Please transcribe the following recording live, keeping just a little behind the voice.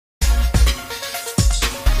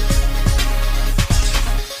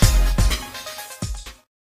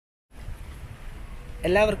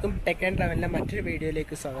എല്ലാവർക്കും tech and ട്രാവലിലെ മറ്റൊരു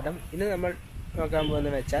വീഡിയോയിലേക്ക് സ്വാഗതം. ഇന്ന് നമ്മൾ നോക്കാൻ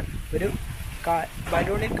പോകുന്നത് വെച്ചാൽ ഒരു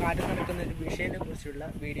ബലൂണിൽ കാറ്റ് നടക്കുന്ന ഒരു വിഷയത്തെ കുറിച്ചുള്ള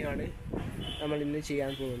വീഡിയോ ആണ് നമ്മൾ ഇന്ന്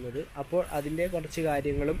ചെയ്യാൻ പോകുന്നത്. അപ്പോൾ അതിൻ്റെ കുറച്ച്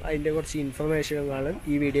കാര്യങ്ങളും അതിൻ്റെ കുറച്ച് ഇൻഫർമേഷനുകളാണ്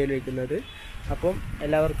ഈ വീഡിയോയിൽ വയ്ക്കുന്നത്. അപ്പം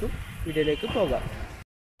എല്ലാവർക്കും വീഡിയോയിലേക്ക് പോകാം.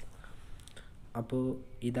 അപ്പോൾ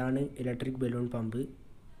ഇതാണ് ഇലക്ട്രിക് ബലൂൺ പമ്പ്.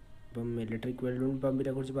 അപ്പം ഇലക്ട്രിക് ബലൂൺ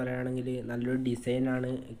പമ്പിനെ കുറിച്ച് പറയുകയാണെങ്കിൽ നല്ലൊരു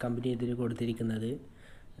ഡിസൈനാണ് കമ്പനി ഇതിൽ കൊടുത്തിരിക്കുന്നത്.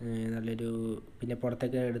 നല്ലൊരു പിന്നെ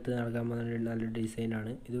പുറത്തൊക്കെ എടുത്ത് നടക്കാൻ പോകുന്ന നല്ലൊരു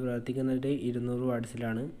ഡിസൈനാണ്. ഇത് പ്രവർത്തിക്കുന്നത് 200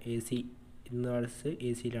 വാട്ട്സിലാണ്, AC 200 വാട്ട്സ്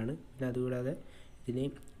AC-യിലാണ്. പിന്നെ അതുകൂടാതെ ഇതിന്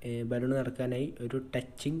ബലൂൺ നടക്കാനായി ഒരു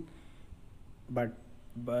ടച്ചിങ്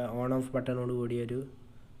ഓൺ ഓഫ് ബട്ടണോട് കൂടിയ ഒരു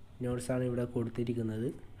നോട്ട്സാണ് ഇവിടെ കൊടുത്തിരിക്കുന്നത്.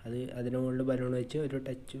 അതിന് മുകളിൽ ബലൂൺ വെച്ച്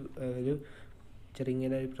ഒരു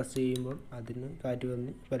ചെറിങ്ങനെ പ്രസ് ചെയ്യുമ്പോൾ അതിന് കാറ്റ്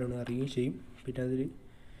വന്ന് ബലൂൺ ഇറങ്ങുകയും ചെയ്യും. പിന്നെ അതിൽ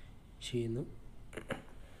ചെയ്യുന്നു.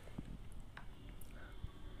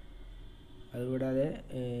 അതുകൂടാതെ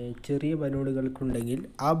ചെറിയ ബലൂണുകൾക്കുണ്ടെങ്കിൽ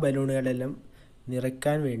ആ ബലൂണുകളെല്ലാം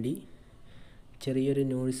നിറയ്ക്കാൻ വേണ്ടി ചെറിയൊരു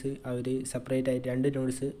നോയ്സ് അവർ സെപ്പറേറ്റായി 2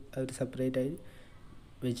 നോയ്സ് അവർ സെപ്പറേറ്റായി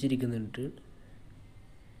വെച്ചിരിക്കുന്നുണ്ട്.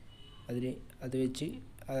 അത് വെച്ച്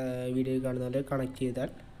വീഡിയോയിൽ കാണുന്ന പോലെ കണക്ട്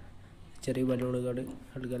ചെയ്താൽ ചെറിയ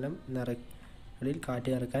ബലൂണുകൾക്കെല്ലാം ളിൽ കാറ്റ്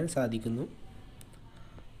നിറക്കാൻ സാധിക്കുന്നു.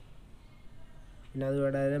 പിന്നെ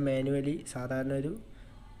അതുകൂടാതെ മാനുവലി സാധാരണ ഒരു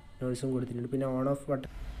നോയ്സും കൊടുത്തിട്ടുണ്ട്. പിന്നെ ഓൺ ഓഫ് ബട്ടൺ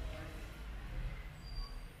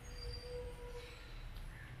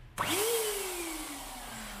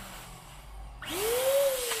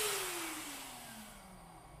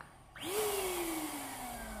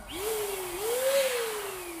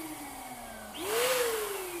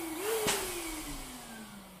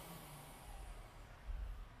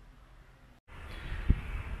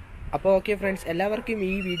അപ്പോൾ ഓക്കെ ഫ്രണ്ട്സ്, എല്ലാവർക്കും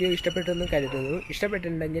ഈ വീഡിയോ ഇഷ്ടപ്പെട്ടെന്ന് കരുതുന്നു.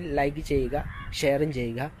 ഇഷ്ടപ്പെട്ടിട്ടുണ്ടെങ്കിൽ ലൈക്ക് ചെയ്യുക, ഷെയറും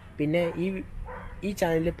ചെയ്യുക. പിന്നെ ഈ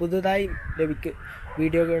ചാനലിൽ പുതുതായി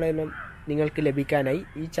വീഡിയോകളെല്ലാം നിങ്ങൾക്ക് ലഭിക്കാനായി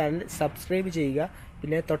ഈ ചാനൽ സബ്സ്ക്രൈബ് ചെയ്യുക.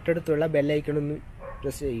 പിന്നെ തൊട്ടടുത്തുള്ള ബെല്ലൈക്കണൊന്ന്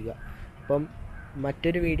പ്രസ് ചെയ്യുക. അപ്പം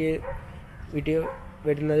മറ്റൊരു വീഡിയോ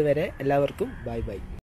വരുന്നത് വരെ എല്ലാവർക്കും ബൈ ബൈ.